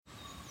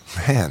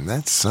Man,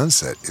 that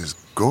sunset is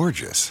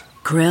gorgeous.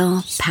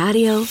 Grill,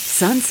 patio,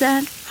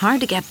 sunset.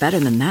 Hard to get better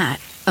than that.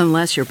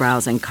 Unless you're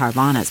browsing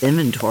Carvana's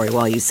inventory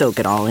while you soak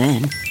it all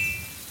in.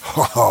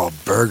 Oh,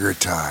 burger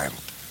time.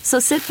 So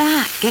sit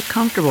back, get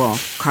comfortable.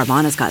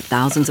 Carvana's got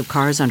thousands of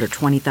cars under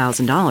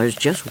 $20,000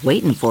 just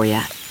waiting for you.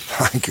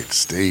 I could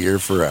stay here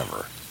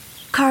forever.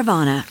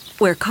 Carvana,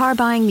 where car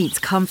buying meets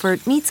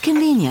comfort meets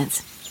convenience.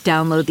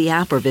 Download the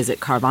app or visit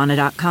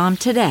Carvana.com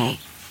today.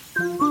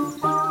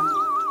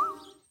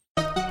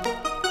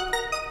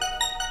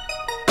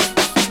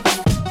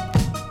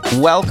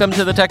 Welcome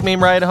to the Tech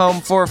Meme Ride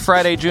Home for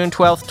Friday, June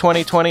 12th,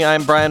 2020.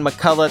 I'm Brian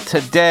McCullough.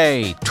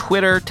 Today,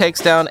 Twitter takes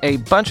down a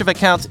bunch of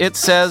accounts it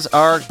says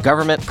are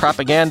government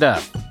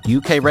propaganda.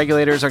 UK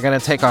regulators are going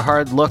to take a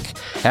hard look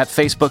at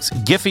Facebook's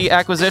Giphy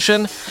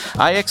acquisition.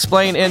 I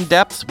explain in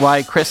depth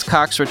why Chris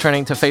Cox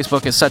returning to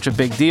Facebook is such a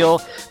big deal,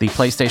 the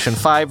PlayStation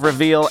 5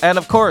 reveal, and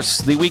of course,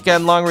 the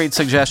weekend long read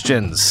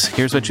suggestions.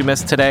 Here's what you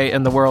missed today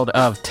in the world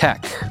of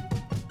tech.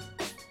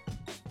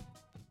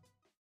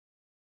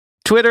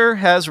 Twitter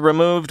has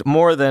removed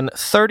more than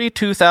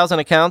 32,000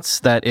 accounts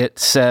that it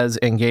says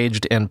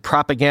engaged in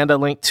propaganda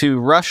linked to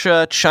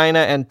Russia, China,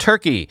 and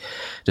Turkey,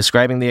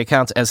 describing the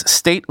accounts as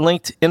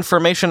state-linked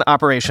information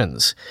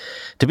operations.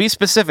 To be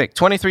specific,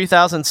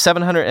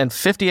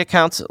 23,750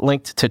 accounts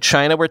linked to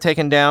China were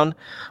taken down,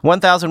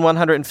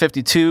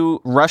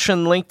 1,152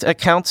 Russian-linked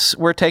accounts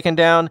were taken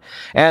down,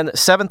 and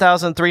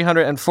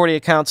 7,340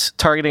 accounts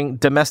targeting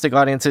domestic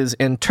audiences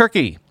in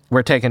Turkey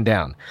were taken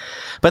down.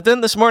 But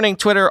then this morning,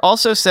 Twitter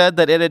also said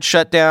that it had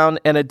shut down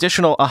an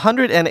additional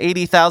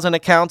 180,000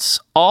 accounts,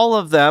 all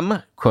of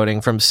them, quoting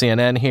from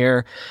CNN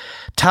here,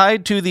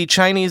 tied to the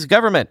Chinese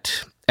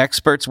government.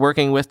 Experts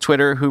working with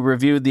Twitter who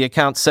reviewed the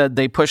accounts said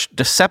they pushed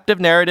deceptive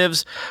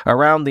narratives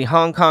around the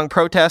Hong Kong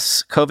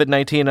protests,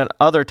 COVID-19, and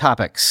other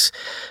topics.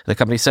 The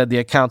company said the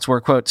accounts were,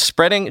 quote,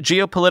 spreading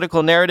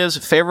geopolitical narratives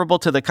favorable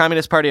to the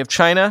Communist Party of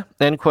China,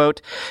 end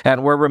quote,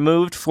 and were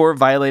removed for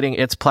violating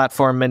its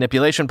platform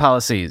manipulation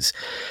policies.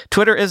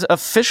 Twitter is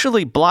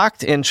officially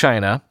blocked in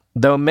China,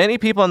 though many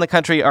people in the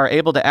country are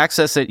able to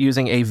access it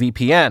using a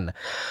VPN.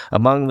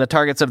 Among the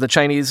targets of the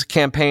Chinese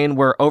campaign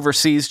were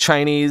overseas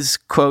Chinese,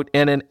 quote,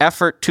 in an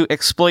effort to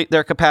exploit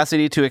their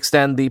capacity to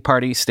extend the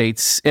party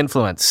state's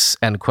influence,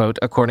 end quote,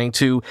 according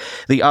to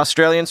the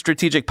Australian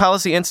Strategic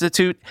Policy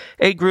Institute,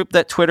 a group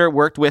that Twitter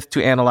worked with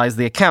to analyze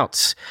the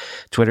accounts.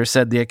 Twitter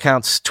said the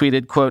accounts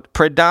tweeted, quote,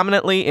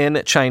 predominantly in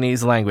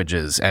Chinese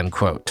languages, end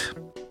quote.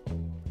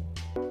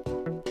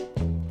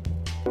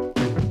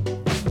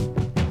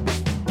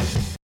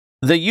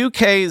 The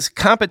UK's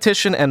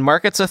Competition and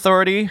Markets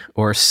Authority,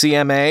 or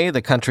CMA,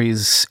 the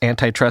country's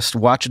antitrust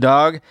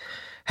watchdog,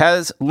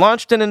 has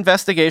launched an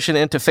investigation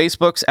into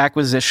Facebook's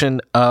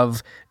acquisition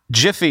of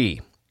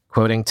Giphy,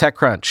 quoting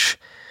TechCrunch.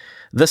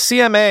 The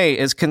CMA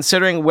is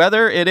considering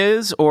whether it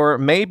is or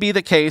may be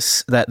the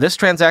case that this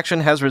transaction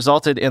has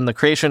resulted in the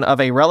creation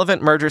of a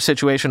relevant merger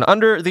situation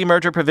under the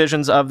merger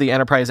provisions of the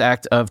Enterprise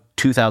Act of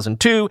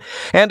 2002,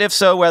 and if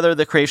so, whether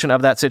the creation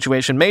of that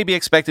situation may be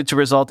expected to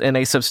result in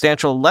a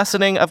substantial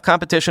lessening of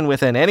competition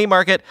within any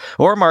market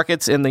or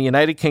markets in the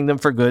United Kingdom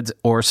for goods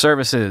or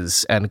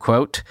services, end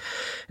quote.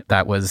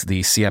 That was the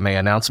CMA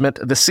announcement.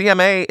 The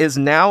CMA is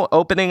now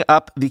opening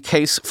up the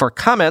case for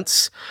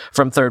comments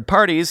from third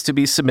parties to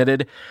be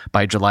submitted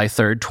by July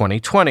 3rd,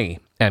 2020,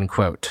 end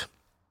quote.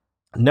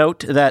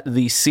 Note that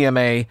the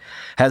CMA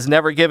has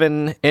never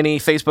given any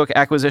Facebook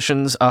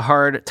acquisitions a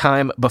hard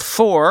time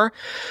before,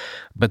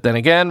 but then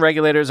again,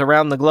 regulators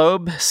around the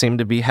globe seem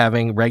to be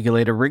having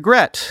regulator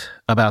regret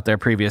about their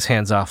previous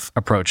hands-off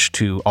approach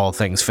to all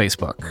things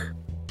Facebook.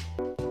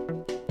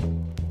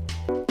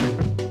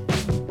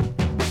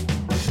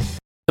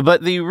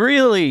 But the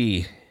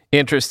really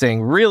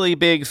interesting, really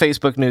big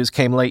Facebook news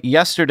came late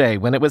yesterday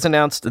when it was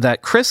announced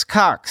that Chris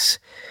Cox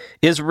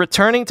is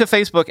returning to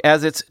Facebook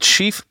as its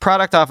chief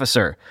product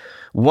officer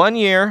 1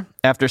 year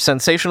after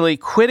sensationally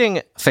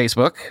quitting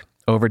Facebook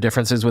over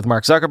differences with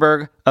Mark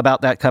Zuckerberg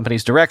about that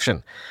company's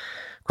direction.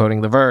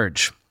 Quoting The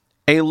Verge,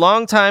 a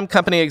longtime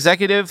company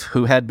executive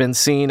who had been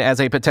seen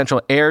as a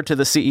potential heir to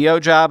the CEO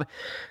job,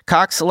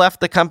 Cox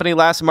left the company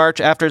last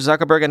March after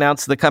Zuckerberg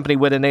announced the company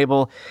would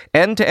enable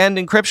end-to-end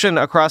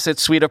encryption across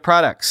its suite of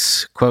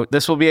products. Quote,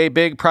 this will be a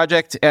big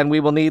project and we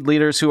will need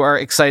leaders who are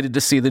excited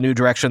to see the new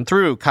direction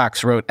through,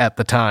 Cox wrote at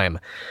the time.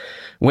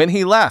 When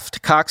he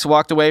left, Cox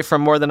walked away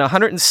from more than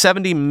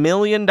 $170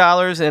 million in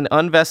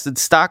unvested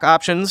stock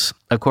options,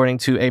 according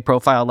to a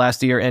profile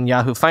last year in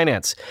Yahoo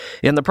Finance.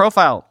 In the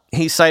profile,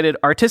 he cited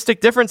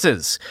artistic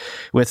differences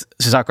with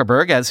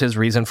Zuckerberg as his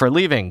reason for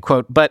leaving.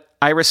 Quote, but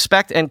I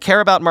respect and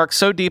care about Mark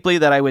so deeply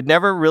that I would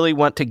never really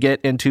want to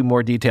get into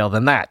more detail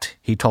than that,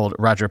 he told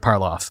Roger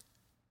Parloff.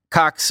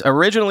 Cox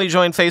originally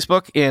joined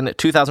Facebook in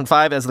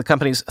 2005 as the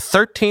company's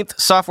 13th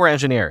software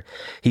engineer.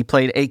 He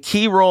played a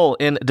key role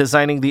in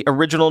designing the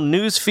original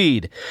news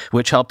feed,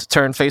 which helped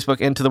turn Facebook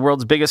into the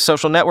world's biggest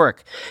social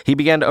network. He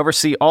began to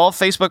oversee all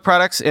Facebook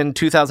products in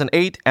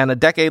 2008, and a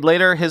decade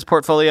later, his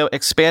portfolio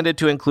expanded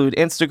to include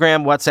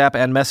Instagram, WhatsApp,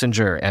 and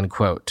Messenger, end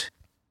quote.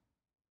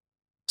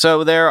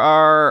 So there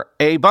are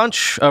a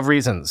bunch of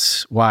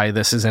reasons why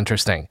this is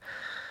interesting.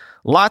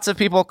 Lots of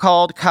people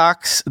called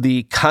Cox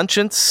the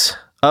conscience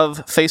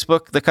of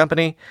Facebook, the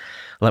company.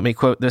 Let me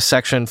quote this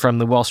section from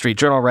the Wall Street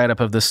Journal write-up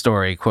of this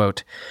story.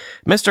 Quote,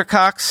 Mr.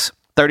 Cox,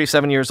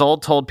 37 years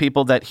old, told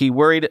people that he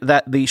worried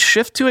that the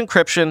shift to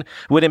encryption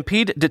would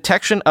impede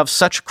detection of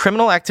such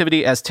criminal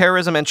activity as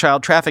terrorism and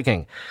child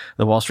trafficking,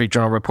 the Wall Street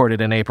Journal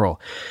reported in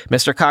April.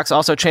 Mr. Cox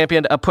also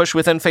championed a push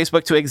within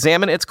Facebook to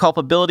examine its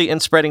culpability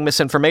in spreading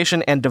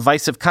misinformation and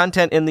divisive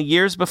content in the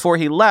years before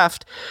he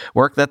left,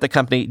 work that the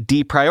company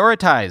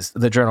deprioritized,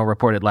 the Journal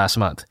reported last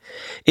month.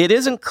 It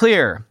isn't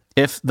clear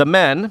if the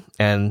men,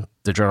 and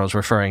the Journal is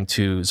referring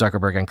to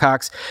Zuckerberg and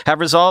Cox, have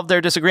resolved their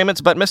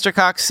disagreements, but Mr.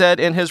 Cox said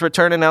in his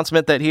return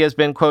announcement that he has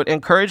been, quote,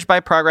 encouraged by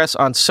progress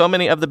on so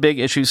many of the big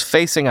issues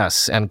facing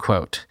us, end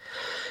quote.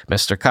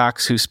 Mr.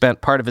 Cox, who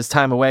spent part of his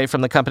time away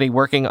from the company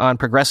working on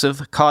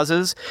progressive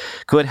causes,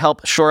 could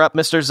help shore up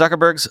Mr.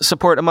 Zuckerberg's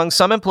support among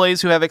some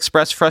employees who have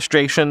expressed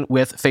frustration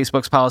with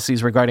Facebook's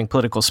policies regarding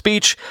political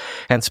speech,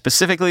 and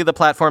specifically the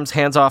platform's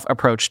hands-off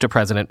approach to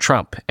President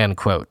Trump, end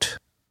quote.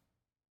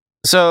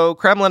 So,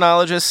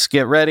 Kremlinologists,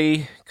 get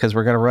ready, because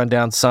we're going to run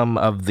down some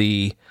of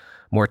the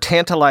more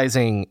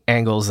tantalizing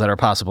angles that are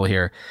possible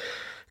here.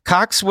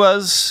 Cox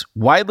was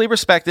widely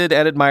respected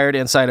and admired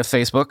inside of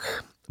Facebook,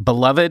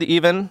 beloved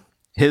even.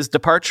 His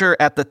departure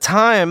at the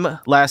time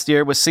last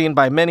year was seen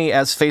by many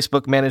as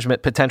Facebook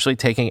management potentially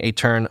taking a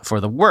turn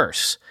for the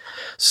worse.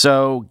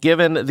 So,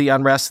 given the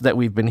unrest that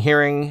we've been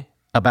hearing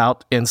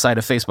about inside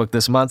of Facebook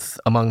this month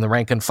among the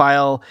rank and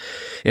file,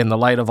 in the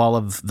light of all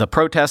of the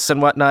protests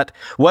and whatnot,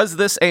 was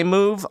this a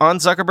move on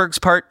Zuckerberg's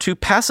part to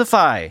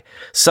pacify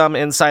some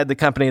inside the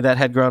company that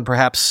had grown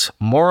perhaps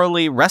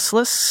morally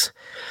restless?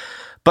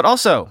 But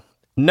also,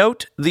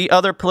 note the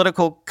other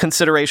political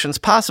considerations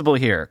possible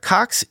here.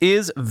 Cox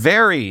is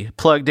very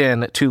plugged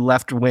in to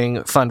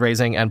left-wing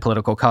fundraising and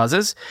political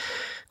causes.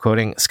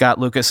 Quoting Scott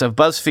Lucas of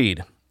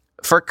BuzzFeed,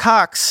 for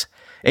Cox,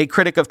 a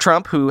critic of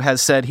Trump who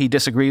has said he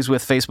disagrees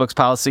with Facebook's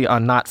policy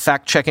on not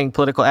fact-checking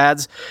political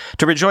ads,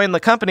 to rejoin the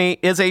company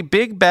is a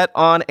big bet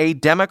on a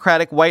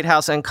Democratic White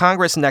House and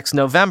Congress next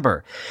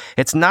November.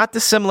 It's not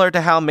dissimilar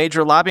to how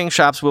major lobbying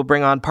shops will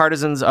bring on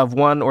partisans of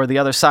one or the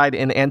other side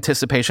in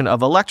anticipation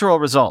of electoral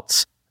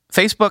results.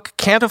 Facebook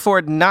can't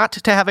afford not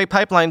to have a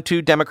pipeline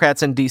to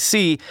Democrats in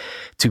D.C.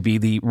 to be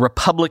the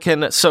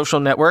Republican social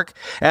network,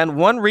 and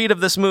one read of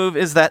this move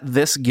is that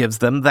this gives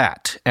them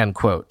that, end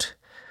quote.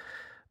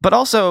 But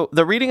also,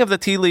 the reading of the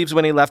tea leaves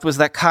when he left was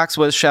that Cox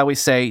was, shall we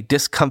say,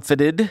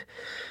 discomfited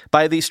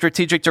by the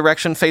strategic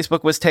direction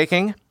Facebook was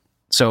taking.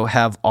 So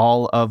have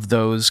all of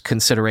those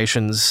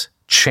considerations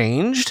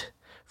changed?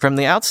 From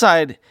the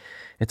outside,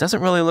 it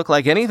doesn't really look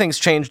like anything's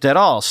changed at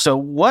all. So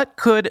what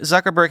could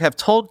Zuckerberg have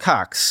told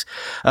Cox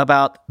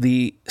about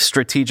the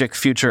strategic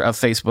future of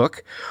Facebook?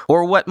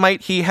 Or what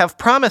might he have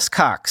promised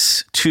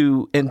Cox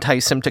to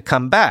entice him to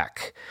come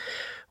back?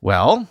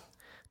 Well,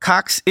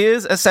 Cox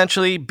is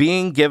essentially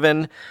being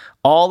given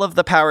all of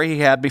the power he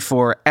had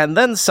before and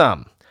then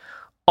some.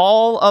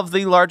 All of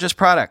the largest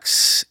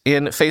products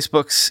in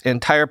Facebook's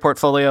entire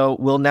portfolio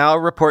will now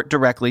report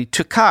directly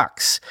to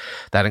Cox.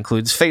 That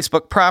includes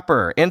Facebook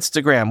proper,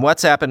 Instagram,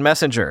 WhatsApp, and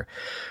Messenger.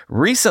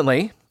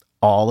 Recently,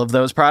 all of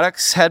those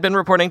products had been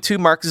reporting to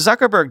Mark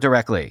Zuckerberg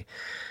directly.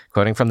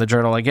 Quoting from the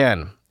Journal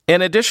again,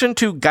 in addition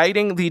to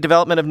guiding the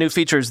development of new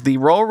features, the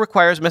role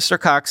requires Mr.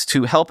 Cox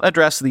to help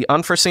address the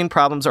unforeseen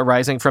problems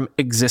arising from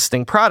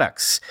existing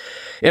products.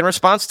 In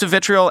response to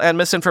vitriol and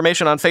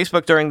misinformation on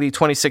Facebook during the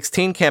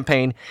 2016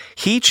 campaign,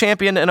 he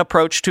championed an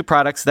approach to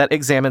products that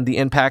examined the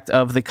impact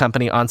of the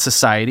company on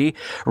society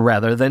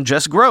rather than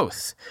just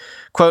growth.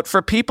 Quote,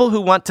 for people who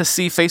want to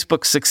see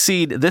Facebook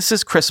succeed, this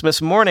is Christmas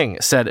morning,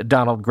 said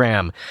Donald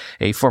Graham,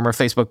 a former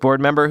Facebook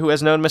board member who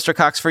has known Mr.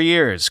 Cox for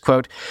years.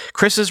 Quote,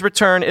 Chris's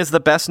return is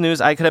the best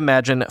news I could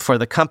imagine for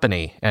the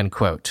company, end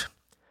quote.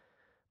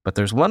 But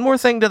there's one more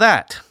thing to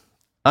that.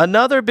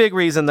 Another big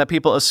reason that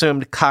people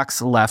assumed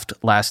Cox left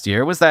last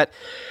year was that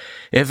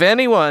if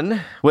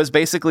anyone was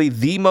basically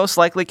the most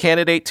likely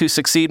candidate to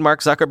succeed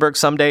Mark Zuckerberg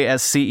someday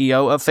as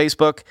CEO of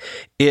Facebook,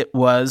 it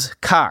was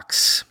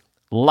Cox.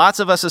 Lots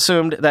of us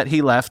assumed that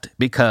he left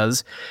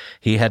because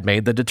he had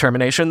made the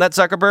determination that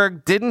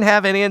Zuckerberg didn't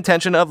have any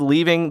intention of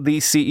leaving the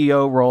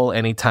CEO role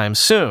anytime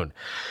soon.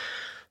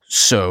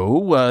 So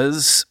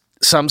was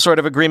some sort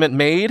of agreement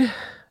made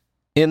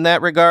in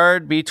that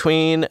regard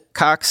between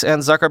Cox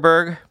and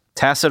Zuckerberg,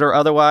 tacit or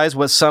otherwise?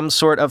 Was some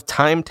sort of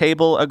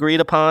timetable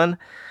agreed upon?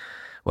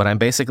 What I'm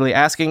basically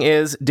asking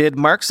is, did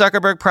Mark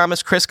Zuckerberg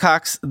promise Chris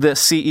Cox the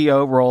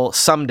CEO role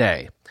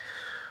someday?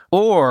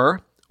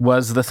 Or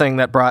was the thing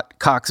that brought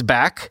Cox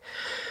back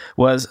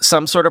was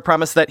some sort of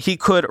promise that he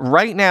could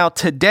right now,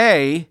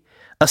 today,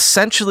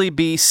 essentially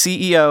be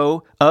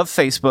CEO of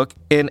Facebook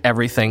in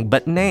everything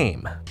but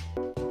name.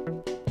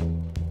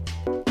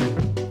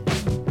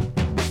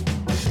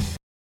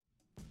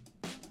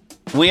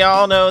 We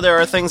all know there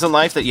are things in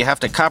life that you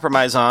have to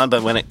compromise on,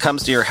 but when it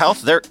comes to your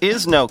health, there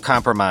is no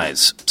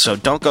compromise. So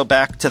don't go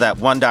back to that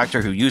one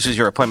doctor who uses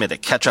your appointment to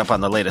catch up on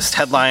the latest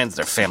headlines,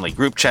 their family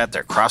group chat,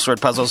 their crossword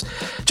puzzles,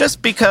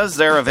 just because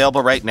they're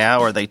available right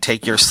now or they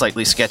take your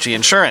slightly sketchy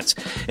insurance.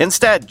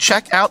 Instead,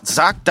 check out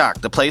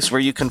ZocDoc, the place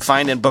where you can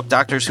find and book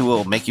doctors who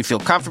will make you feel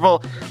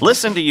comfortable,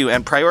 listen to you,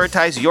 and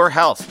prioritize your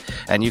health.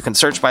 And you can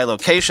search by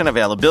location,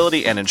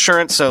 availability, and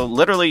insurance, so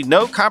literally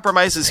no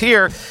compromises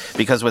here,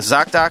 because with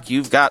ZocDoc,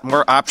 you've got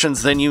more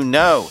options than you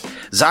know.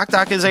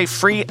 ZocDoc is a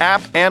free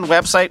app and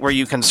website where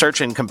you can search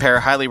and compare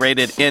highly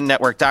rated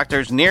in-network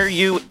doctors near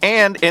you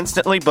and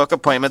instantly book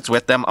appointments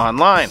with them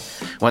online.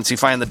 Once you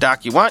find the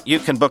doc you want, you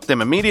can book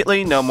them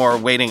immediately. No more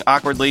waiting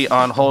awkwardly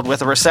on hold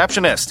with a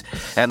receptionist.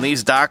 And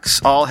these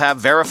docs all have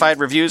verified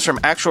reviews from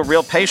actual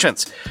real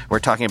patients. We're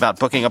talking about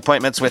booking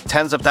appointments with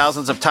tens of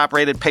thousands of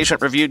top-rated,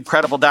 patient-reviewed,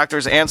 credible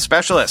doctors and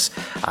specialists.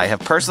 I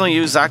have personally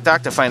used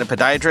ZocDoc to find a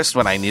podiatrist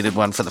when I needed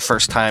one for the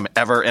first time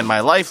ever in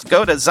my life.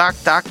 Go to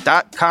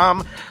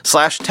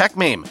ZocDoc.com/TechMeme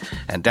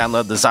and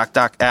download the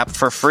ZocDoc app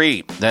for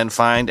free. Then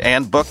find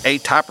and book a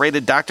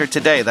top-rated doctor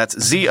today. That's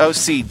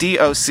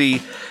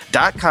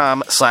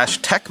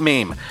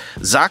ZocDoc.com/TechMeme.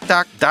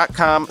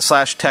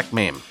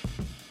 ZocDoc.com/TechMeme.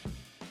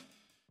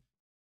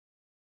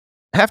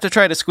 I have to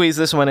try to squeeze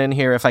this one in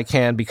here if I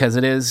can because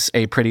it is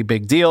a pretty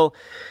big deal.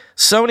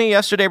 Sony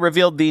yesterday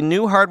revealed the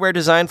new hardware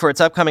design for its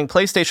upcoming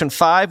PlayStation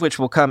 5, which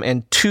will come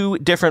in two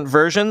different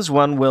versions.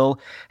 One will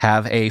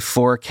have a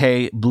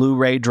 4K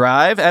Blu-ray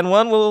drive, and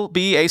one will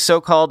be a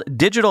so-called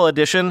digital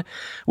edition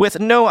with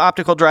no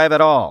optical drive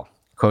at all,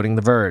 quoting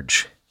The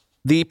Verge.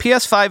 The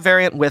PS5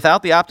 variant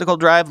without the optical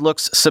drive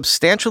looks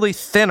substantially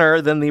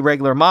thinner than the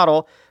regular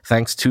model,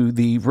 thanks to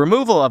the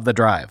removal of the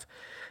drive.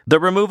 The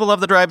removal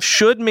of the drive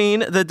should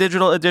mean the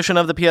digital edition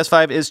of the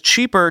PS5 is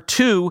cheaper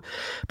too,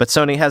 but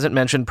Sony hasn't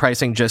mentioned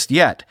pricing just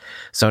yet.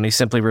 Sony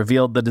simply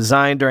revealed the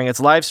design during its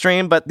live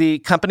stream, but the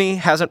company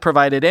hasn't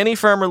provided any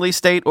firm release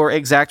date or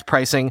exact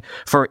pricing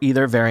for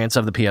either variants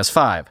of the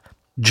PS5.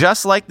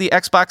 Just like the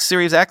Xbox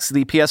Series X,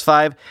 the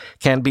PS5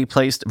 can be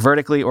placed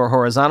vertically or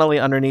horizontally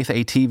underneath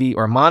a TV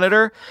or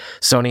monitor.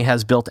 Sony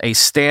has built a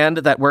stand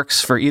that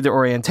works for either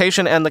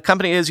orientation, and the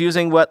company is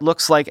using what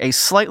looks like a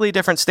slightly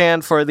different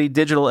stand for the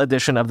digital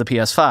edition of the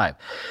PS5.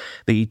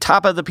 The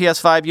top of the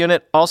PS5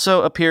 unit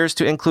also appears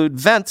to include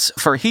vents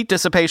for heat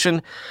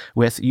dissipation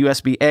with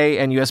USB-A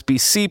and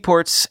USB-C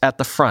ports at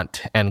the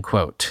front, end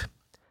quote.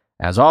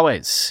 As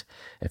always,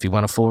 if you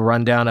want a full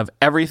rundown of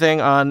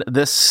everything on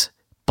this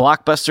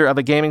blockbuster of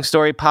a gaming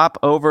story, pop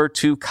over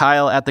to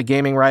Kyle at the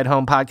Gaming Ride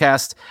Home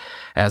podcast,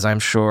 as I'm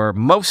sure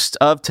most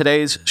of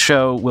today's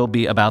show will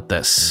be about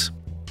this.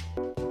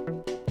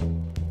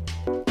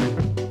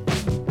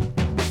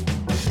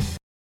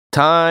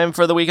 Time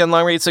for the weekend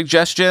long read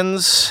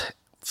suggestions.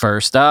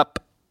 First up,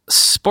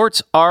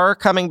 sports are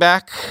coming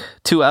back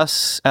to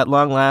us at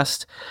long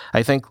last.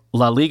 I think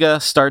La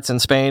Liga starts in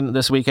Spain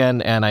this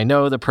weekend, and I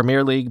know the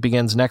Premier League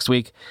begins next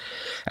week.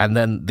 And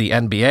then the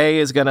NBA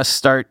is going to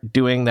start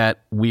doing that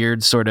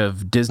weird sort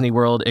of Disney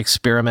World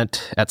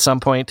experiment at some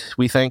point,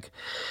 we think.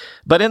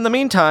 But in the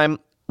meantime,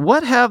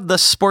 what have the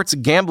sports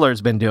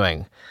gamblers been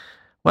doing?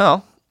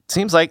 Well, it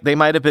seems like they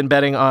might have been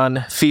betting on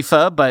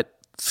FIFA, but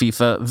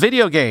FIFA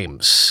video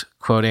games,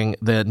 quoting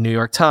the New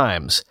York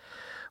Times.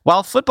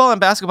 While football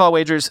and basketball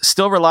wagers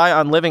still rely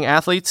on living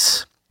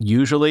athletes,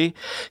 usually,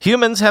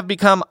 humans have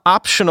become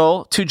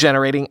optional to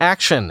generating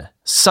action.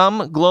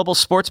 Some global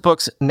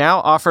sportsbooks now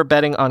offer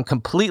betting on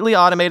completely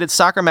automated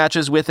soccer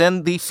matches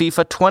within the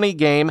FIFA 20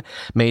 game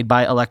made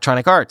by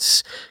Electronic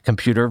Arts,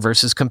 computer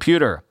versus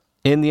computer.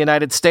 In the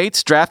United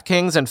States,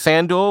 DraftKings and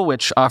FanDuel,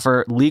 which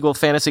offer legal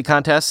fantasy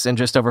contests in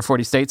just over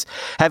 40 states,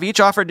 have each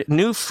offered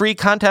new free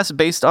contests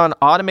based on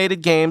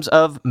automated games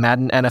of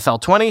Madden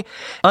NFL 20,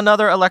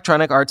 another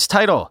Electronic Arts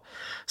title.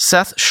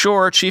 Seth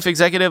Shore, chief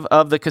executive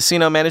of the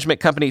casino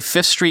management company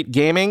Fifth Street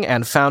Gaming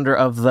and founder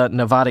of the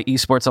Nevada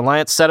Esports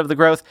Alliance, said of the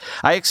growth,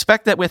 "I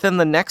expect that within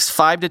the next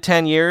 5 to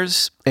 10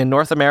 years in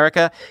North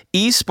America,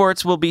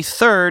 esports will be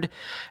third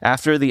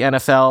after the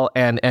NFL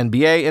and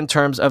NBA in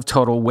terms of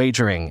total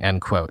wagering,"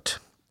 end quote.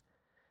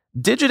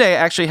 Digiday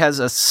actually has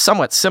a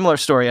somewhat similar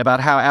story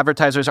about how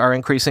advertisers are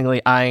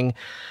increasingly eyeing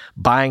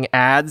buying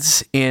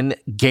ads in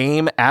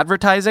game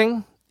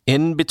advertising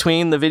in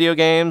between the video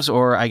games,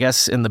 or I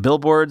guess in the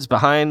billboards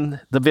behind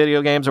the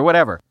video games or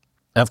whatever.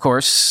 Of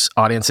course,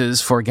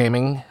 audiences for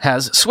gaming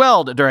has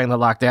swelled during the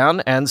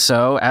lockdown, and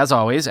so, as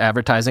always,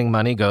 advertising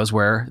money goes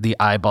where the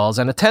eyeballs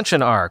and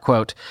attention are.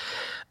 Quote,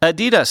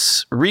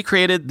 Adidas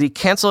recreated the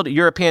canceled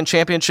European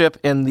Championship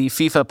in the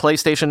FIFA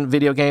PlayStation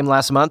video game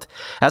last month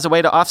as a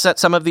way to offset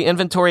some of the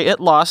inventory it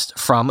lost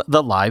from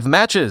the live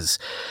matches.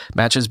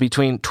 Matches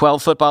between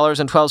 12 footballers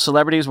and 12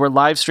 celebrities were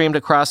live streamed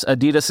across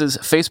Adidas's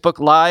Facebook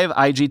Live,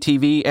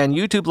 IGTV, and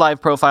YouTube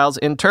Live profiles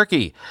in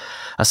Turkey.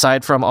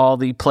 Aside from all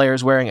the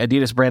players wearing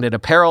Adidas-branded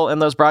apparel in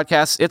those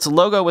broadcasts, its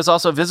logo was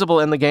also visible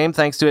in the game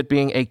thanks to it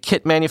being a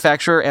kit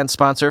manufacturer and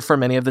sponsor for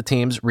many of the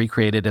teams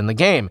recreated in the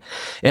game.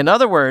 In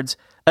other words,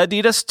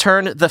 Adidas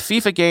turned the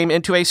FIFA game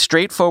into a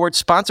straightforward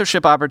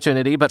sponsorship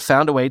opportunity, but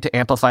found a way to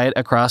amplify it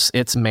across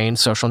its main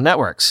social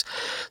networks.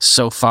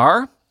 So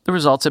far, the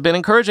results have been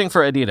encouraging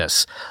for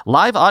Adidas.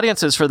 Live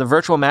audiences for the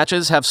virtual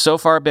matches have so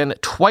far been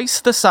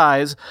twice the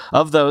size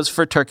of those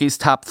for Turkey's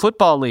top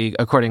football league,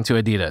 according to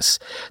Adidas.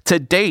 To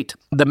date,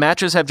 the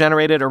matches have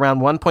generated around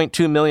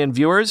 1.2 million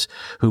viewers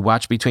who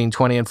watch between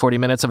 20 and 40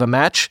 minutes of a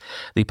match.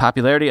 The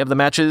popularity of the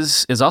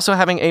matches is also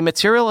having a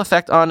material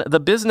effect on the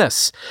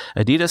business.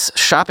 Adidas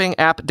shopping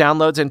app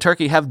downloads in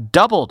Turkey have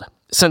doubled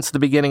since the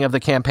beginning of the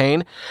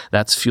campaign.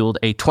 That's fueled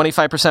a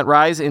 25%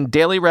 rise in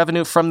daily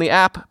revenue from the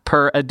app,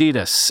 per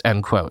Adidas,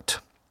 end quote.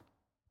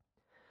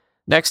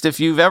 Next, if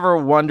you've ever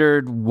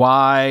wondered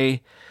why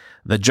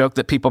the joke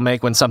that people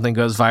make when something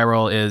goes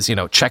viral is,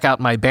 check out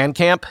my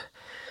Bandcamp,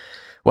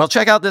 well,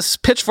 check out this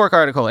Pitchfork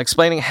article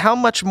explaining how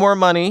much more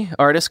money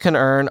artists can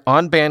earn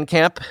on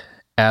Bandcamp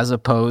as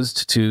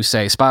opposed to,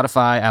 say,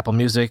 Spotify, Apple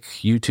Music,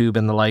 YouTube,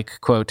 and the like.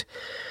 Quote,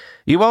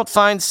 "You won't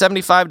find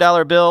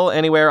 $75 bill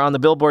anywhere on the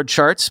Billboard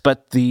charts,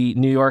 but the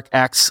New York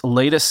act's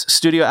latest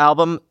studio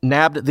album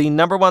nabbed the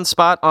 #1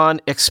 spot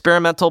on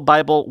Experimental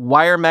Bible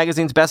Wire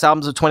magazine's Best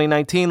Albums of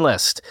 2019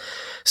 list.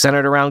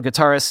 Centered around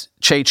guitarist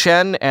Che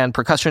Chen and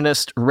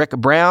percussionist Rick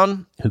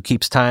Brown, who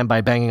keeps time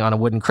by banging on a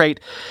wooden crate,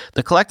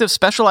 the collective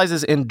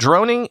specializes in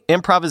droning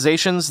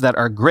improvisations that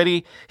are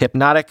gritty,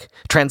 hypnotic,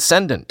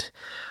 transcendent.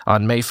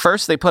 On May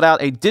 1st, they put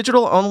out a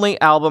digital-only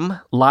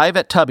album, Live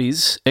at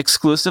Tubby's,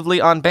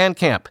 exclusively on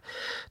Bandcamp.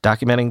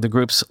 Documenting the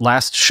group's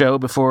last show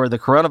before the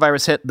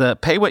coronavirus hit, the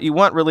Pay What You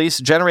Want release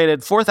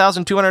generated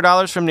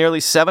 $4,200 from nearly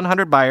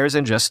 700 buyers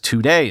in just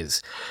 2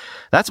 days.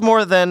 That's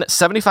more than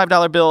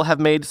 $75 bill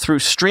have made through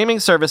streaming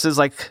services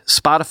like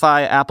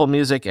Spotify, Apple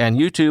Music, and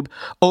YouTube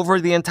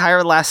over the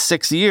entire last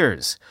 6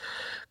 years.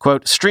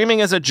 Quote, "Streaming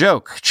is a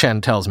joke,"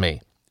 Chen tells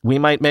me. "We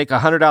might make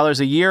 $100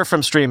 a year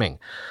from streaming.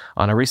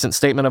 On a recent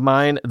statement of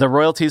mine, the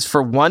royalties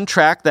for one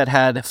track that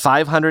had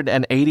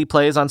 580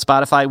 plays on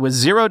Spotify was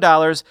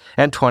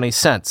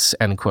 $0.20,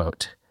 end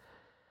quote.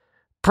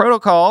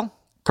 Protocol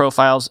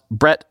profiles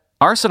Brett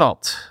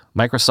Arsenault,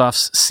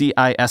 Microsoft's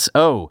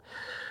CISO,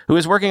 who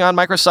is working on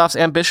Microsoft's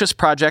ambitious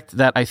project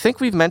that I think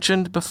we've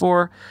mentioned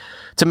before,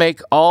 to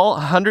make all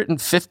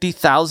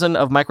 150,000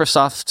 of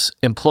Microsoft's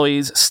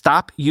employees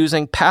stop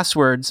using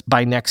passwords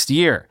by next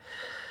year.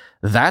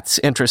 That's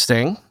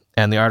interesting,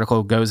 and the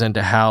article goes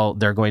into how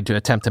they're going to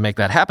attempt to make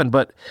that happen.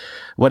 But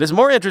what is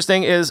more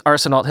interesting is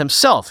Arsenault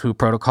himself, who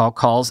Protocol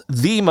calls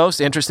the most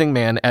interesting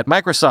man at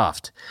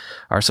Microsoft.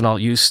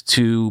 Arsenault used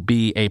to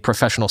be a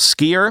professional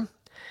skier.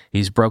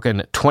 He's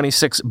broken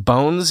 26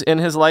 bones in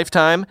his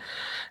lifetime.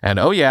 And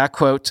oh yeah,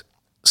 quote,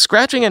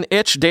 "Scratching an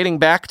itch dating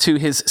back to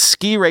his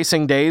ski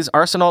racing days,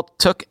 Arsenault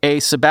took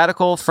a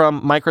sabbatical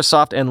from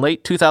Microsoft in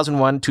late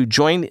 2001 to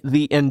join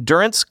the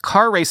endurance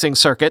car racing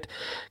circuit,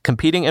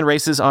 competing in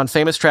races on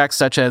famous tracks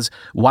such as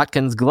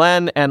Watkins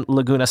Glen and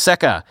Laguna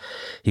Seca.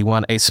 He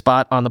won a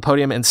spot on the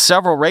podium in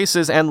several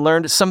races and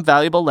learned some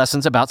valuable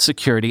lessons about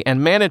security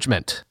and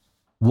management.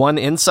 One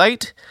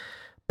insight?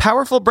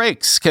 Powerful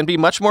brakes can be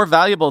much more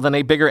valuable than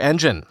a bigger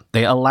engine.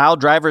 They allow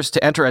drivers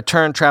to enter a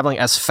turn traveling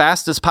as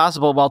fast as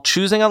possible while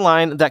choosing a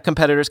line that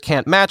competitors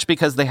can't match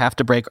because they have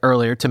to brake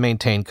earlier to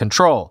maintain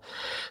control.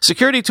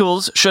 Security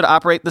tools should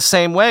operate the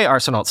same way,"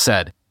 Arsenault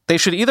said. "They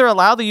should either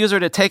allow the user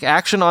to take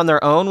action on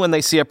their own when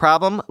they see a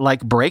problem,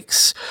 like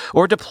brakes,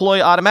 or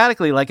deploy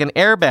automatically like an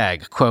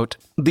airbag." Quote,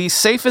 "The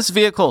safest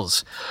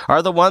vehicles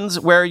are the ones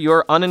where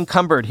you're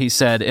unencumbered," he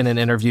said in an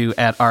interview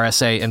at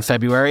RSA in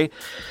February.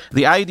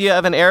 "The idea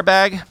of an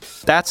airbag,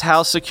 that's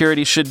how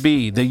security should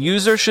be. The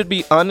user should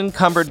be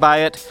unencumbered by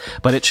it,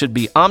 but it should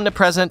be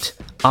omnipresent,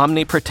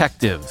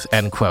 omniprotective,"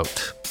 end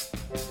quote.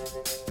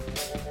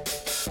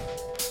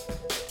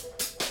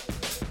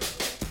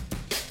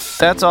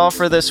 That's all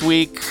for this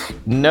week.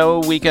 No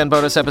weekend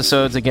bonus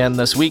episodes again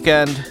this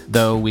weekend,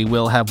 though we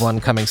will have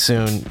one coming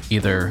soon,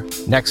 either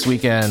next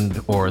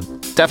weekend or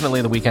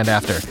definitely the weekend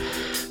after.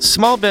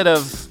 Small bit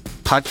of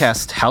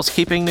podcast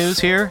housekeeping news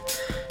here.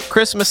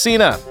 Chris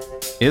Messina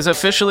is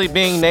officially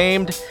being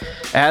named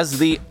as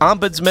the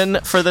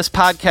ombudsman for this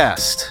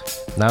podcast.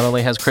 Not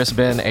only has Chris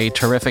been a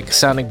terrific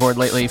sounding board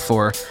lately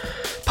for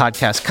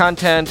podcast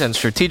content and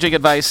strategic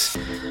advice,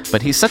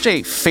 but he's such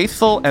a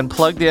faithful and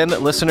plugged-in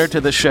listener to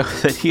the show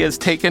that he has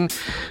taken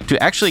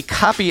to actually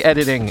copy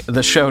editing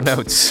the show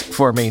notes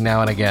for me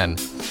now and again.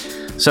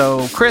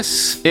 So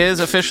Chris is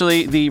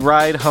officially the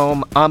Ride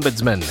Home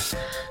Ombudsman.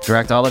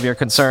 Direct all of your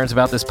concerns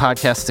about this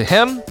podcast to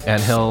him,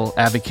 and he'll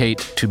advocate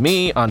to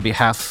me on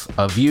behalf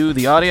of you,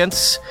 the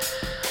audience.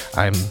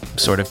 I'm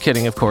sort of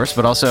kidding, of course,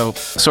 but also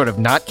sort of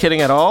not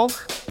kidding at all.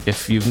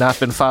 If you've not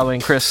been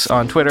following Chris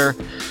on Twitter,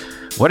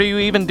 what are you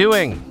even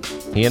doing?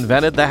 He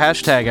invented the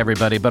hashtag,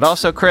 everybody. But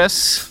also,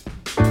 Chris,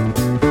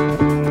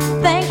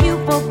 thank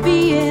you for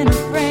being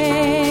a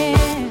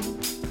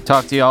friend.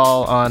 Talk to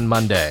y'all on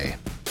Monday.